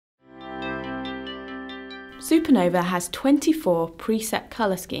SuperNova has 24 preset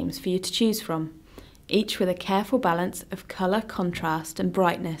colour schemes for you to choose from, each with a careful balance of colour, contrast and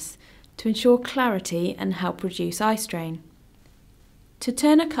brightness to ensure clarity and help reduce eye strain. To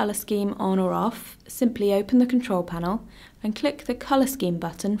turn a colour scheme on or off, simply open the control panel and click the Colour Scheme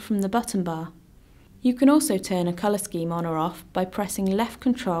button from the button bar. You can also turn a colour scheme on or off by pressing left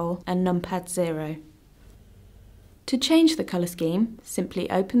control and numpad 0. To change the colour scheme, simply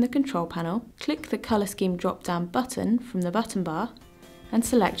open the control panel, click the Colour Scheme drop-down button from the button bar and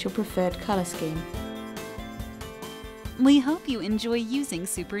select your preferred colour scheme. We hope you enjoy using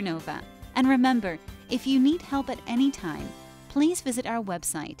SuperNova. And remember, if you need help at any time, please visit our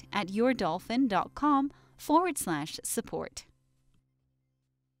website at yourdolphin.com/support.